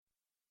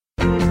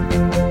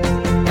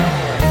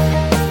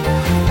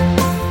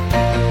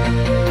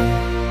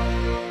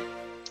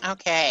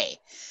Okay.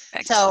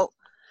 Perfect. So,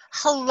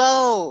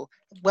 hello,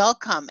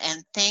 welcome,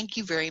 and thank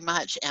you very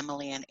much,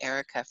 Emily and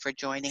Erica, for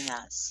joining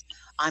us.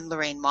 I'm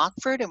Lorraine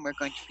Mockford, and we're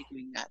going to be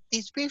doing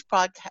these brief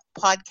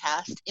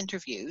podcast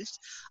interviews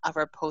of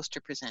our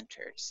poster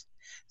presenters.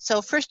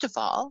 So, first of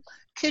all,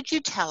 could you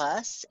tell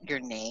us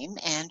your name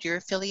and your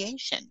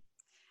affiliation?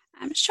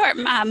 Sure.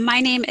 My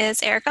name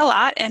is Erica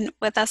Lott, and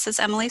with us is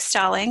Emily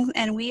Stalling,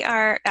 and we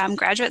are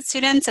graduate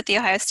students at The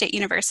Ohio State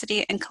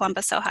University in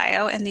Columbus,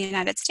 Ohio, in the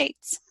United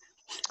States.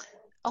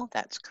 Oh,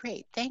 that's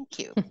great. Thank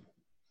you.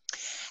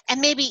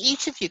 And maybe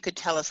each of you could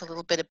tell us a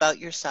little bit about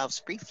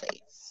yourselves briefly.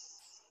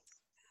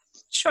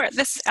 Sure,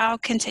 I'll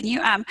continue.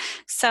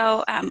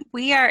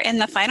 We are in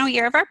the final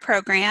year of our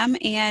program,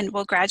 and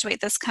we'll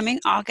graduate this coming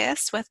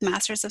August with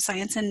Masters of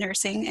Science in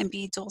Nursing and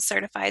be dual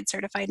certified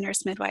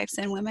nurse midwives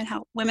and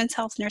women's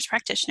health nurse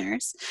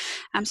practitioners.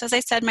 So as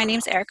I said, my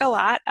name's Erica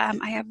Lott.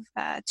 I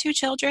have 2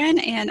 children,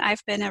 and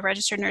I've been a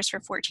registered nurse for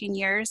 14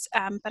 years,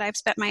 but I've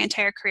spent my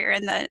entire career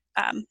in the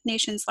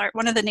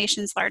one of the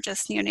nation's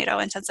largest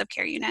neonatal intensive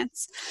care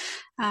units.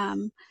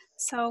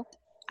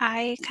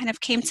 I kind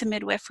of came to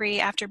midwifery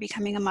after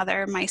becoming a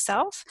mother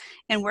myself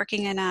and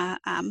working in a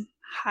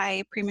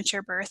high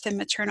premature birth and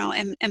maternal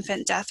and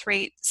infant death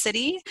rate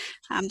city.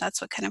 That's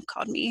what kind of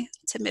called me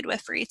to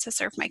midwifery to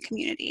serve my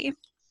community.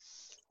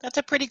 That's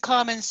a pretty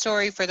common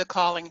story for the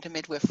calling to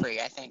midwifery,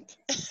 I think.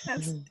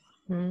 Yes.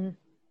 Mm-hmm.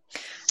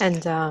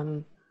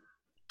 And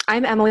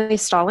I'm Emily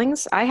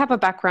Stallings. I have a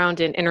background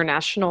in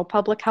international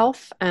public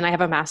health, and I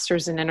have a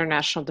master's in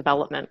international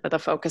development with a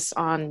focus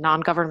on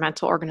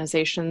non-governmental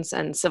organizations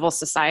and civil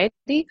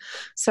society.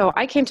 So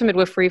I came to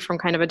midwifery from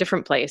kind of a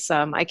different place.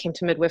 I came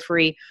to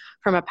midwifery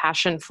from a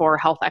passion for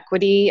health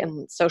equity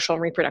and social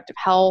and reproductive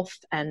health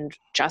and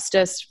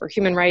justice for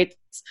human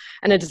rights,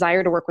 and a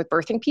desire to work with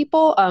birthing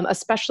people,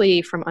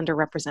 especially from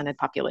underrepresented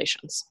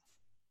populations.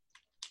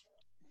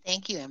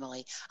 Thank you,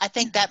 Emily. I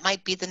think that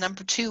might be the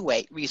number 2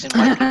 reason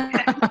why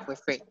people are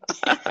free.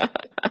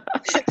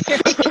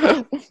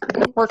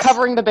 We're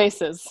covering the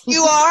bases.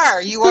 You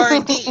are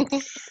indeed.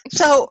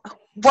 So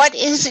what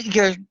is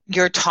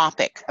your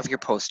topic of your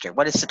poster?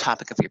 What is the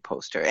topic of your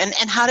poster? And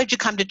how did you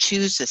come to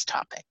choose this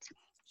topic?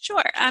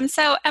 Sure.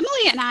 So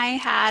Emily and I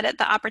had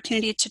the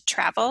opportunity to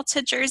travel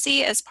to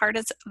Jersey as part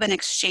of an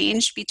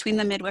exchange between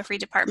the midwifery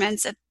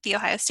departments at The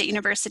Ohio State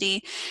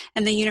University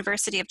and the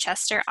University of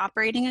Chester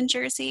operating in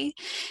Jersey.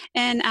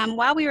 And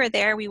while we were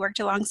there, we worked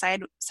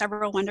alongside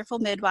several wonderful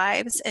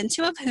midwives, and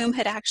 2 of whom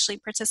had actually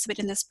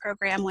participated in this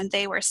program when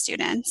they were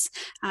students.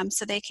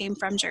 So they came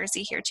from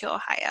Jersey here to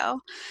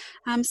Ohio.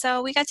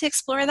 So we got to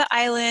explore the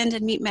island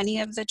and meet many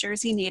of the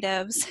Jersey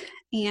natives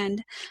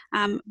and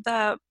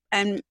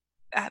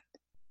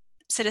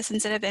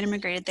citizens that have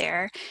immigrated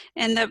there.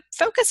 And the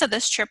focus of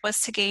this trip was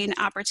to gain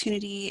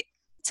opportunity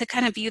to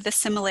kind of view the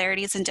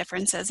similarities and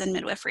differences in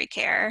midwifery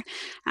care.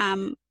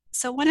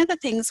 So one of the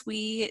things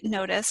we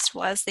noticed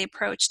was the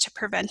approach to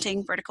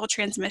preventing vertical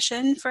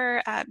transmission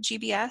for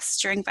GBS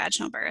during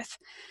vaginal birth.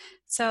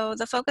 So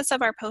the focus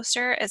of our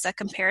poster is a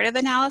comparative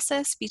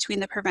analysis between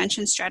the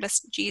prevention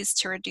strategies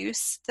to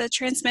reduce the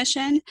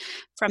transmission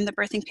from the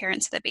birthing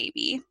parent to the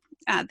baby,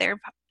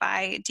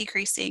 thereby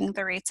decreasing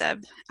the rates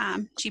of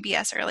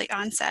GBS,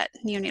 early-onset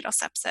neonatal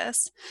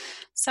sepsis.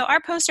 So our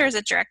poster is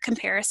a direct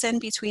comparison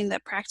between the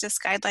practice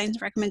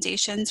guidelines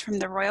recommendations from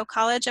the Royal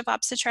College of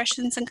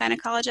Obstetricians and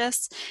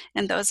Gynecologists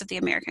and those of the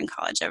American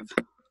College of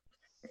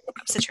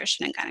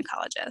Obstetricians and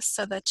Gynecologists.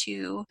 So the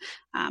 2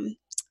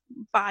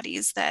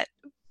 bodies that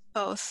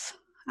both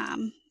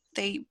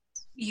they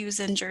use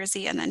in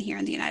Jersey and then here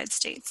in the United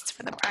States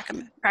for the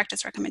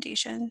practice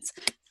recommendations.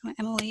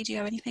 Emily, do you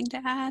have anything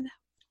to add?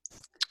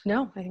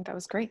 No, I think that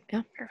was great.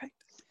 Yeah. Perfect.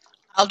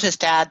 I'll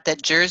just add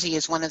that Jersey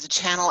is one of the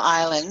Channel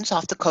Islands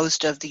off the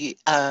coast of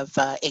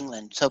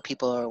England, so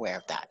people are aware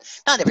of that.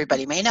 Not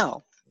everybody may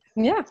know.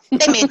 Yeah.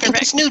 They may think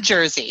it's New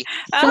Jersey.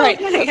 Oh,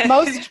 right.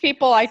 Most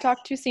people I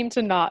talk to seem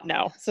to not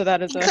know. So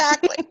that is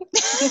exactly.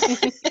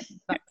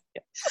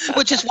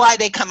 Which is why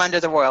they come under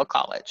the Royal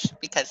College,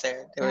 because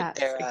they're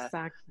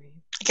exactly.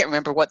 I can't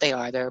remember what they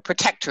are. They're a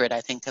protectorate,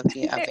 I think, of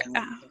England.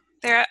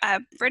 They're a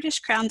British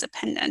Crown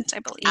dependent, I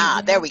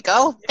believe. There we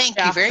go. Thank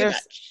you very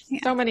much.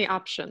 So many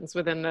options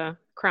within the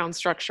Crown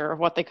structure of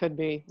what they could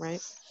be,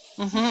 right?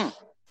 Mm-hmm.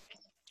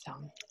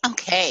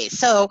 Okay,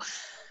 so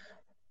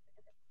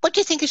what do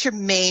you think is your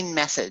main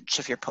message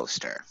of your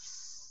poster?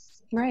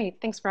 Right.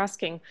 Thanks for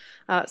asking.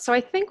 So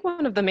I think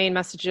one of the main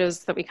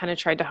messages that we kind of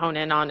tried to hone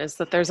in on is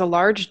that there's a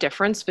large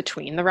difference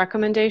between the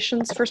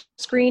recommendations for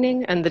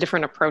screening and the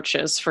different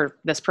approaches for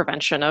this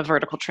prevention of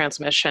vertical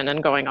transmission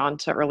and going on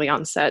to early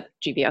onset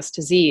GBS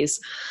disease.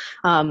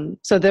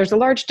 So there's a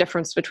large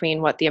difference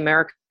between what the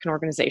American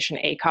organization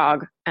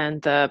ACOG and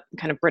the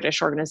kind of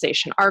British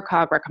organization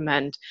RCOG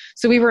recommend.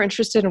 So we were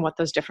interested in what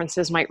those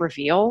differences might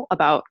reveal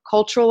about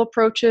cultural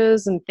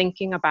approaches and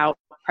thinking about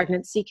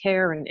pregnancy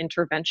care and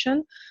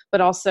intervention,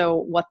 but also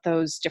what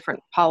those different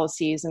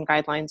policies and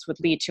guidelines would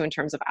lead to in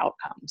terms of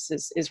outcomes.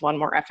 Is one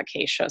more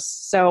efficacious?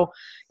 So,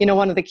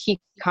 one of the key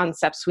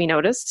concepts we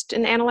noticed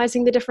in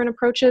analyzing the different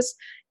approaches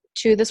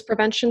to this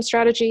prevention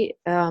strategy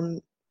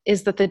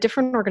is that the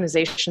different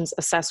organizations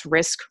assess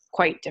risk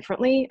quite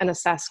differently and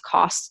assess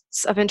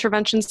costs of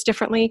interventions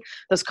differently,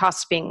 those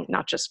costs being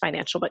not just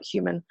financial but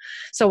human.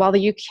 So while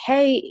the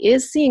UK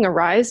is seeing a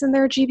rise in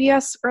their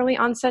GBS early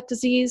onset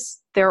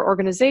disease, their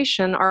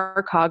organization,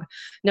 RCOG,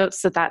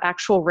 notes that that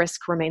actual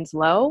risk remains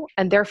low,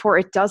 and therefore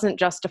it doesn't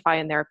justify,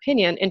 in their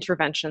opinion,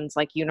 interventions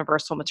like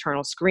universal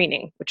maternal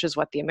screening, which is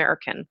what the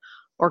American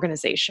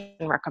organization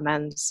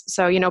recommends.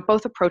 So,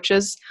 both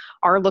approaches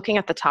are looking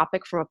at the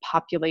topic from a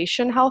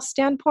population health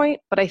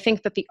standpoint, but I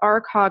think that the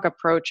RCOG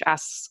approach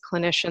asks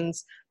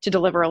clinicians to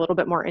deliver a little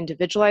bit more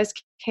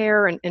individualized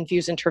care and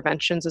views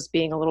interventions as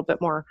being a little bit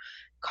more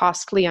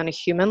costly on a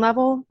human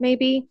level,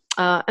 maybe.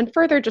 And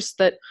further, just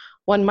that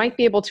one might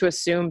be able to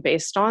assume,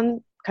 based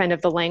on kind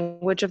of the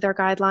language of their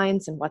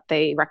guidelines and what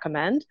they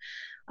recommend,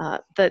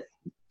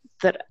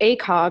 that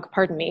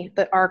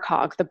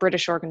RCOG, the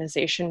British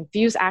organization,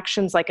 views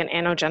actions like an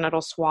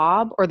anogenital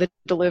swab or the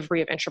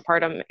delivery of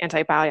intrapartum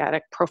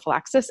antibiotic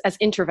prophylaxis as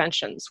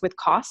interventions with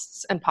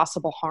costs and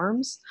possible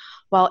harms,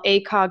 while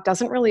ACOG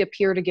doesn't really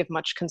appear to give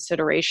much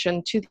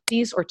consideration to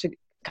these or to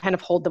kind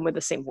of hold them with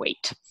the same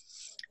weight.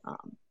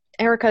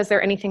 Erica, is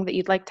there anything that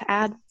you'd like to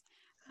add?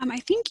 I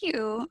think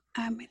you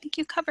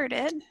covered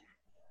it.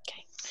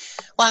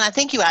 Well, and I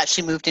think you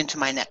actually moved into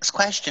my next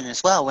question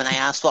as well when I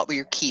asked what were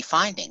your key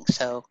findings.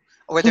 So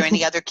were there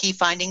any other key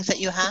findings that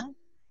you had?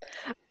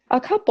 A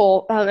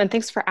couple, and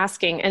thanks for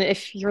asking. And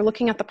if you're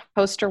looking at the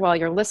poster while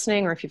you're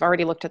listening, or if you've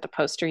already looked at the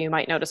poster, you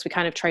might notice we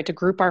kind of tried to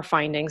group our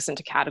findings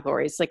into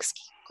categories like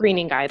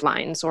screening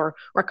guidelines or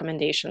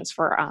recommendations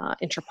for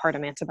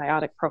intrapartum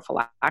antibiotic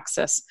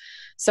prophylaxis.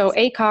 So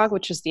ACOG,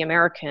 which is the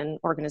American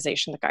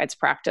organization that guides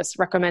practice,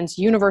 recommends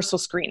universal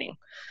screening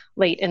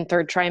late in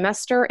third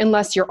trimester,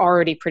 unless you're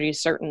already pretty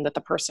certain that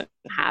the person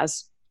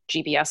has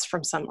GBS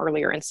from some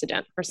earlier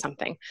incident or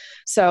something.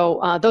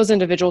 So those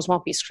individuals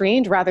won't be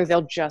screened, rather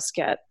they'll just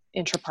get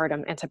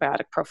intrapartum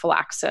antibiotic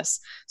prophylaxis.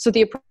 So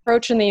the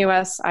approach in the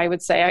US, I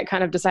would say, I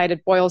kind of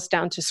decided boils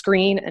down to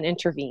screen and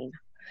intervene.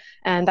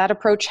 And that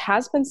approach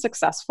has been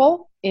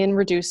successful in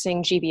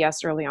reducing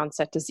GBS early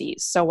onset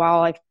disease. So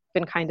while I've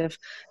been kind of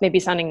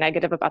maybe sounding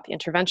negative about the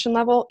intervention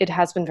level, it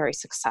has been very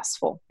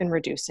successful in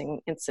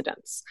reducing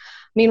incidence.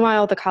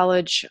 Meanwhile,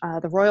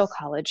 the Royal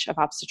College of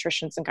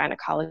Obstetricians and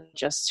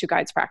Gynecologists, who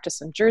guides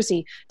practice in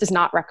Jersey, does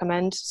not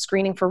recommend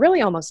screening for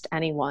really almost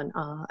anyone.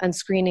 And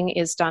screening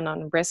is done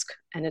on risk,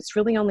 and it's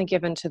really only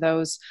given to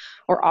those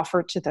or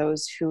offered to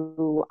those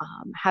who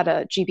had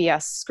a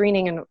GBS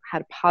screening and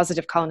had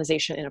positive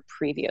colonization in a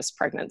previous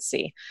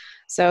pregnancy.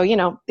 So,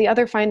 the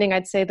other finding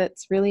I'd say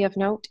that's really of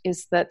note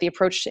is that the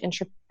approach to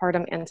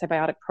intrapartum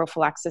antibiotic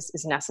prophylaxis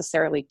is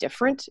necessarily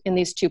different in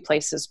these two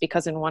places,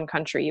 because in one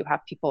country you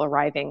have people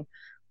arriving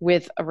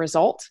with a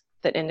result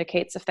that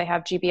indicates if they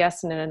have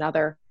GBS, and in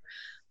another,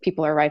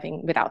 people are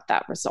arriving without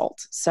that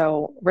result.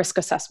 So risk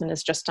assessment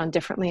is just done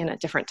differently and at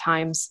different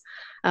times.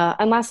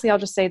 And lastly, I'll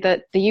just say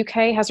that the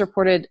UK has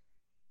reported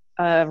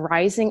a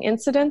rising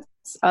incidence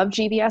of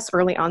GBS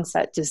early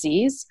onset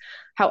disease.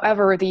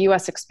 However, the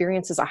US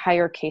experiences a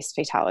higher case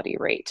fatality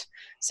rate.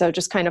 So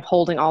just kind of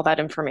holding all that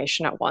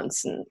information at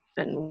once, and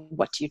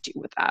what do you do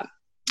with that?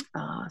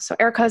 So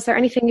Erica, is there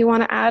anything you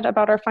want to add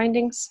about our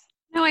findings?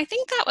 No, I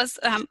think that was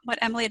what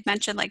Emily had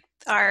mentioned. Like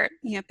our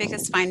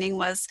biggest finding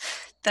was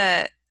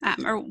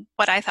or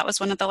what I thought was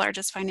one of the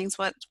largest findings,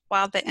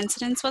 while the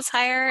incidence was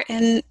higher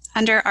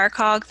under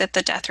RCOG, that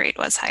the death rate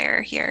was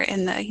higher here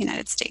in the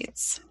United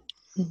States.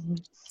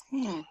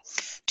 Mm-hmm.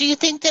 Do you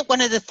think that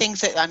one of the things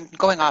that I'm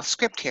going off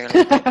script here a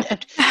little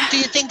bit, do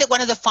you think that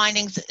one of the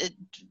findings,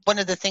 one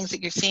of the things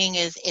that you're seeing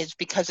is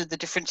because of the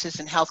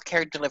differences in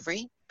healthcare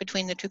delivery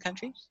between the two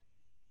countries?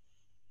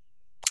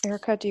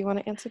 Erica, do you want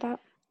to answer that?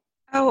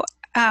 Oh,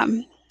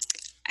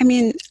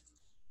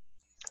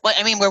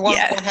 where one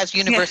has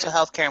universal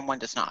healthcare and one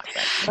does not,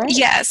 right?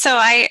 Yeah,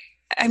 so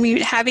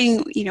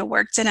having,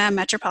 worked in a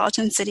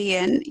metropolitan city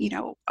and,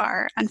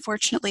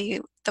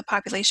 unfortunately, the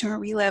population where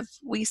we live,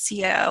 we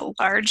see a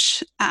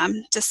large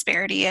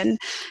disparity in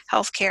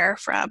healthcare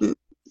from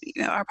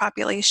our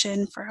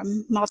population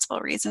from multiple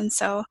reasons.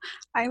 So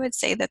I would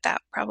say that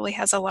probably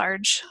has a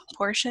large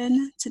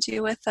portion to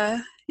do with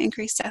the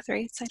increased death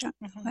rates. I don't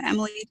know.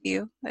 Emily, do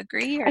you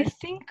agree? Or? I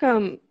think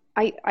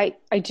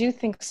I do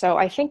think so.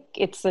 I think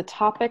it's the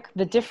topic,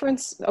 the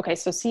difference. Okay,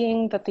 so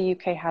seeing that the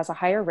UK has a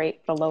higher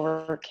rate, but a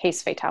lower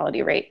case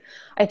fatality rate,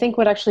 I think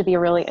would actually be a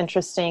really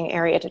interesting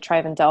area to try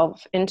and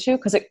delve into,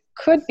 because it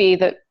could be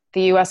that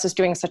the US is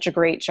doing such a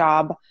great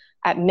job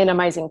at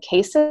minimizing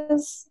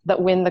cases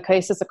that when the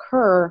cases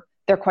occur,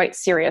 they're quite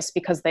serious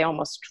because they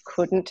almost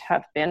couldn't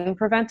have been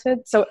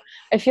prevented. So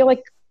I feel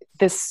like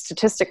this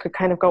statistic could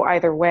kind of go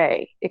either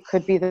way. It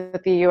could be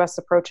that the US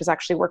approach is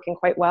actually working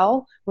quite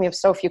well. We have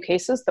so few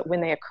cases that when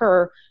they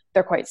occur,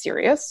 they're quite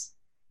serious.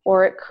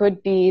 Or it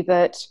could be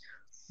that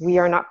we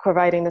are not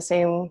providing the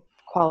same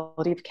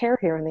quality of care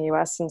here in the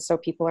US, and so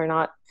people are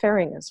not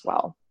faring as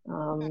well.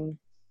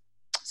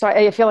 So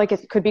I feel like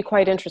it could be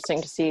quite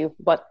interesting to see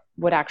what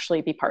would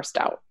actually be parsed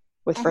out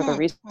with further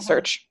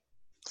research.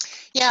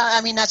 Yeah,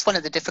 I mean, that's one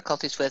of the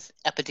difficulties with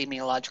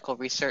epidemiological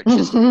research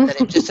is that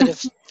it just sort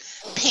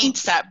Mm-hmm. of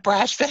paints that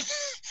brush, but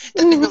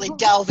doesn't really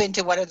delve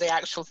into what are the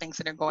actual things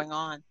that are going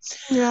on.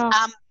 Yeah.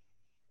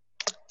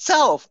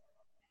 So,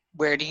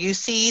 where do you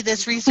see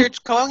this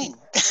research going?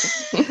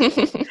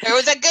 There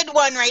was a good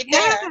one right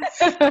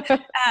there.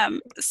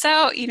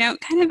 So,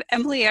 kind of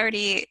Emily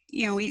already,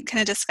 we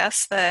kind of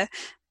discussed the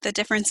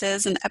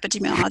differences and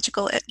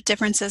epidemiological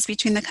differences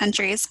between the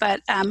countries. But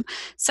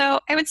so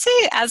I would say,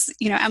 as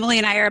Emily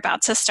and I are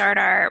about to start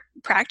our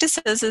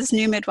practices as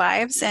new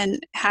midwives and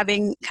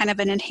having kind of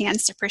an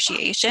enhanced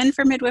appreciation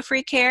for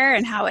midwifery care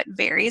and how it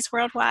varies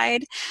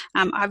worldwide.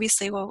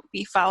 Obviously, we'll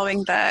be following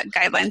the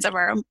guidelines of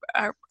our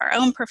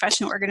own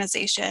professional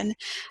organization.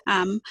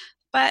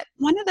 But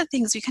one of the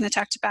things we kind of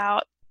talked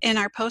about in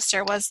our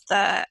poster was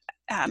the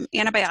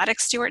antibiotic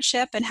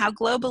stewardship and how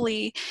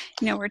globally,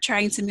 we're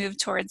trying to move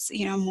towards,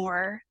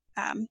 more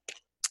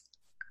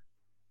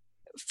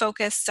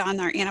focused on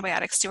our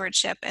antibiotic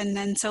stewardship. And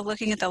then so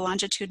looking at the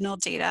longitudinal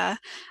data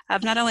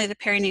of not only the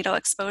perinatal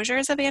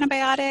exposures of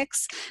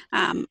antibiotics,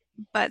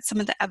 but some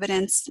of the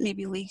evidence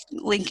maybe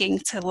linking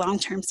to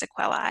long-term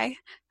sequelae,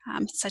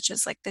 such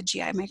as like the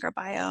GI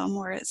microbiome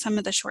or some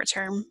of the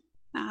short-term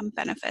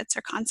benefits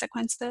or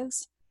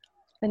consequences.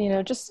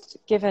 And, just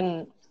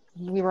given,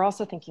 we were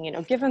also thinking,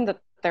 given that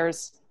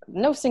there's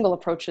no single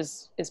approach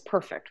is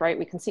perfect, right?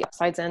 We can see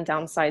upsides and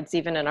downsides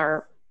even in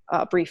our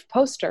brief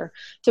poster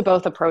to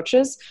both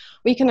approaches.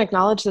 We can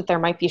acknowledge that there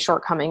might be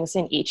shortcomings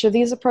in each of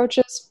these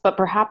approaches, but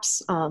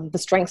perhaps the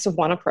strengths of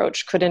one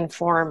approach could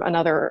inform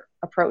another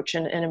approach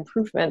and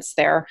improvements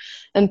there.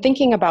 And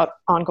thinking about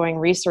ongoing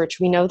research,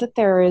 we know that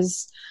there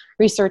is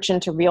research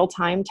into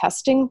real-time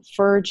testing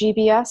for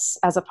GBS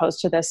as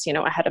opposed to this,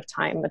 ahead of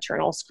time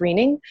maternal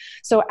screening.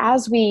 So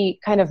as we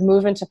kind of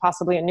move into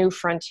possibly a new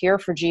frontier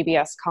for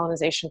GBS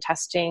colonization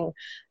testing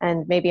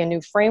and maybe a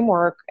new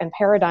framework and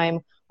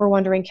paradigm, we're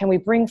wondering, can we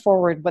bring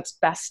forward what's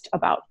best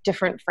about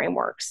different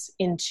frameworks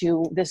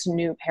into this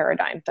new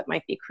paradigm that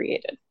might be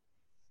created?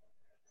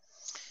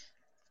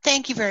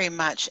 Thank you very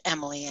much,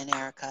 Emily and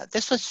Erica.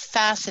 This was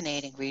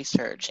fascinating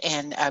research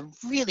and a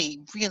really,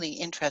 really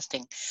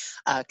interesting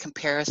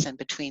comparison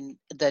between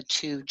the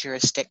two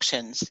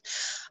jurisdictions.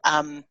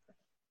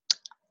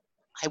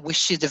 I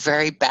wish you the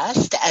very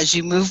best as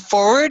you move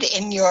forward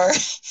in your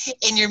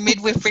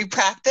midwifery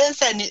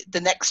practice and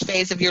the next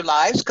phase of your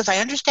lives, because I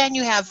understand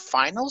you have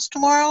finals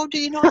tomorrow, do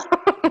you not?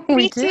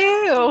 We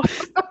do.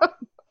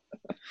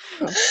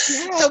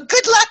 So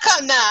good luck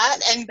on that,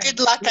 and good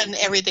luck on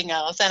everything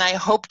else. And I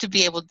hope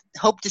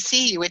to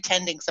see you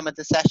attending some of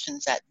the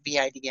sessions at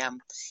VIDM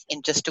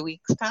in just a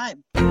week's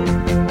time.